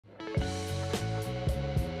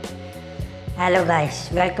Hello guys,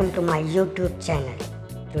 welcome to my YouTube channel.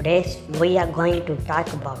 Today we are going to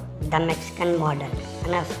talk about the Mexican model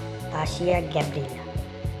Anhastacia Gabriella.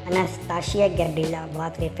 Anhastacia Gabriella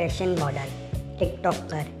was a fashion model,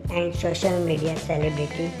 TikToker and social media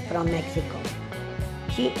celebrity from Mexico.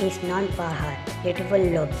 She is known for her beautiful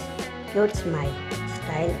looks, cute smile,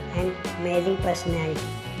 style and amazing personality.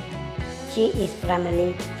 She is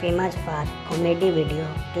primarily famous for comedy video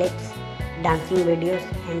clips, dancing videos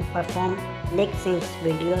and perform lip sync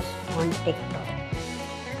videos on TikTok.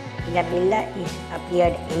 Gabriella is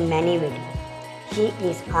appeared in many videos. She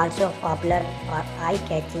is also popular for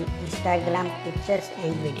eye-catching Instagram pictures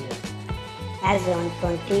and videos. As on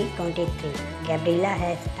 2023, Gabriella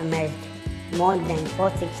has amassed more than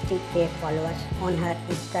 460k followers on her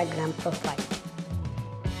Instagram profile,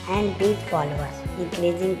 and these followers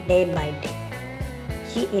increasing day by day.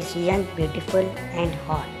 She is young, beautiful and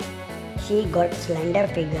hot. She got slender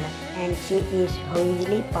figure and she is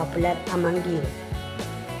hugely popular among youth.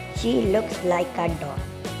 She looks like a doll.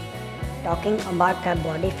 Talking about her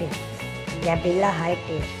body physics, Gabriella's height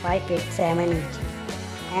is 5 feet 7 inches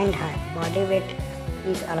and her body weight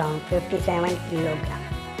is around 57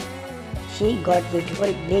 kilograms. She got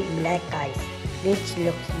beautiful big black eyes, which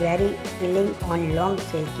looks very appealing on long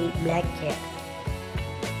silky black hair.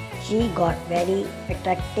 She got very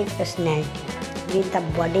attractive personality with a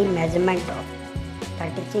body measurement of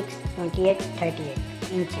 36, 28, 38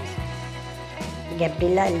 inches.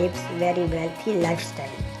 Gabriella lives very wealthy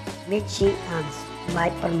lifestyle, which she earns by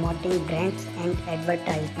promoting brands and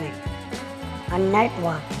advertisement. Her net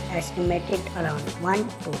worth estimated around 1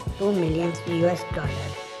 to 2 million US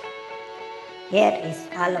dollars. Here is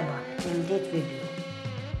all about in this video.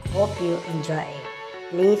 Hope you enjoy it.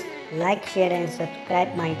 Please like, share and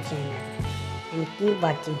subscribe my channel and keep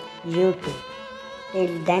watching YouTube.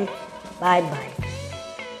 Till then, bye bye.